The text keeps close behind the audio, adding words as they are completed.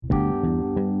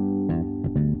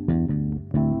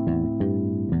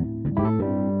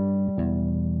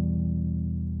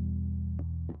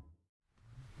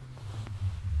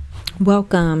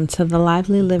Welcome to the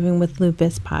Lively Living with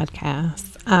Lupus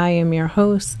podcast. I am your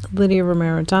host, Lydia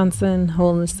Romero Johnson,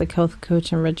 holistic health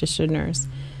coach and registered nurse.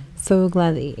 So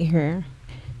glad that you're here.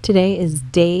 Today is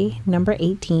day number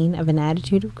 18 of an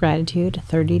Attitude of Gratitude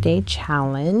 30-day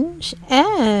challenge,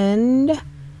 and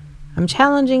I'm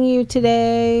challenging you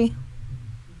today.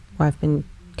 Well, I've been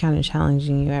kind of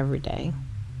challenging you every day.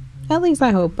 At least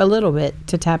I hope a little bit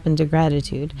to tap into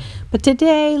gratitude. But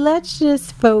today, let's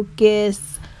just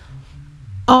focus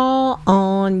all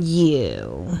on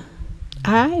you.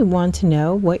 I want to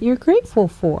know what you're grateful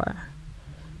for.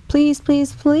 Please,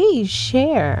 please, please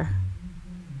share.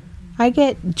 I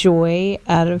get joy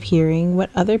out of hearing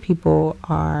what other people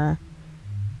are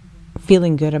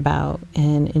feeling good about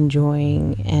and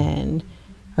enjoying and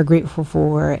are grateful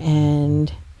for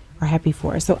and are happy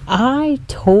for. So I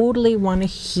totally want to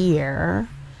hear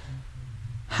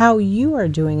how you are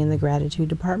doing in the gratitude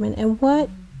department and what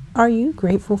are you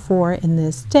grateful for in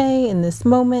this day, in this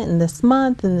moment, in this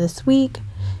month, in this week,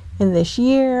 in this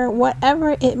year,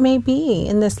 whatever it may be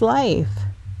in this life.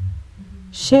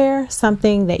 Share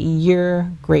something that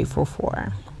you're grateful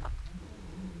for.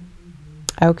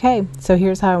 Okay, so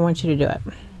here's how I want you to do it.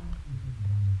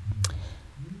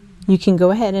 You can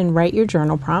go ahead and write your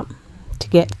journal prompt to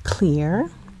get clear.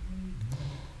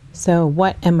 So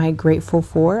what am I grateful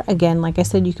for? Again, like I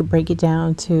said, you could break it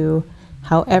down to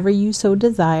however you so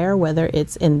desire, whether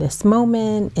it's in this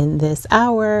moment, in this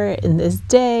hour, in this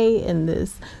day, in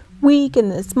this week, in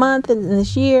this month, in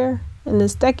this year, in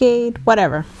this decade,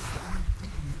 whatever.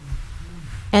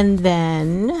 And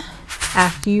then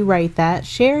after you write that,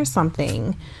 share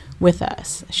something with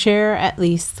us. Share at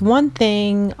least one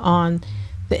thing on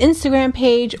the Instagram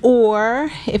page, or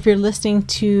if you're listening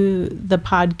to the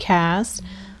podcast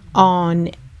on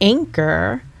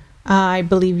Anchor, I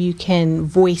believe you can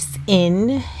voice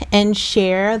in and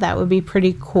share. That would be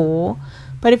pretty cool.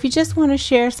 But if you just want to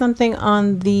share something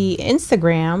on the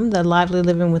Instagram, the Lively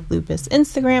Living with Lupus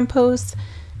Instagram post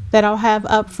that I'll have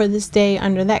up for this day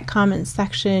under that comment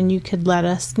section, you could let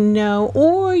us know.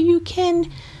 Or you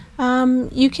can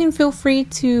feel free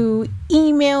to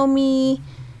email me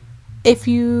if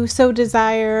you so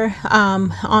desire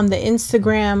on the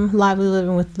Instagram Lively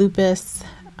Living with Lupus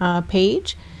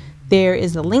page. There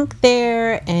is a link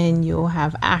there, and you'll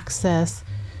have access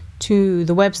to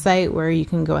the website where you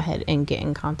can go ahead and get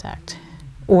in contact.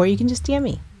 Or you can just DM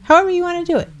me. However you want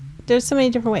to do it. There's so many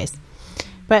different ways.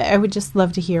 But I would just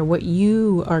love to hear what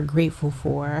you are grateful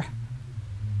for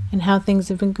and how things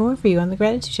have been going for you on the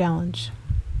Gratitude Challenge.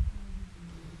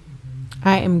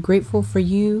 I am grateful for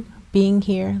you being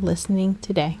here listening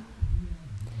today.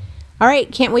 All right,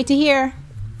 can't wait to hear.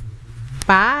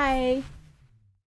 Bye.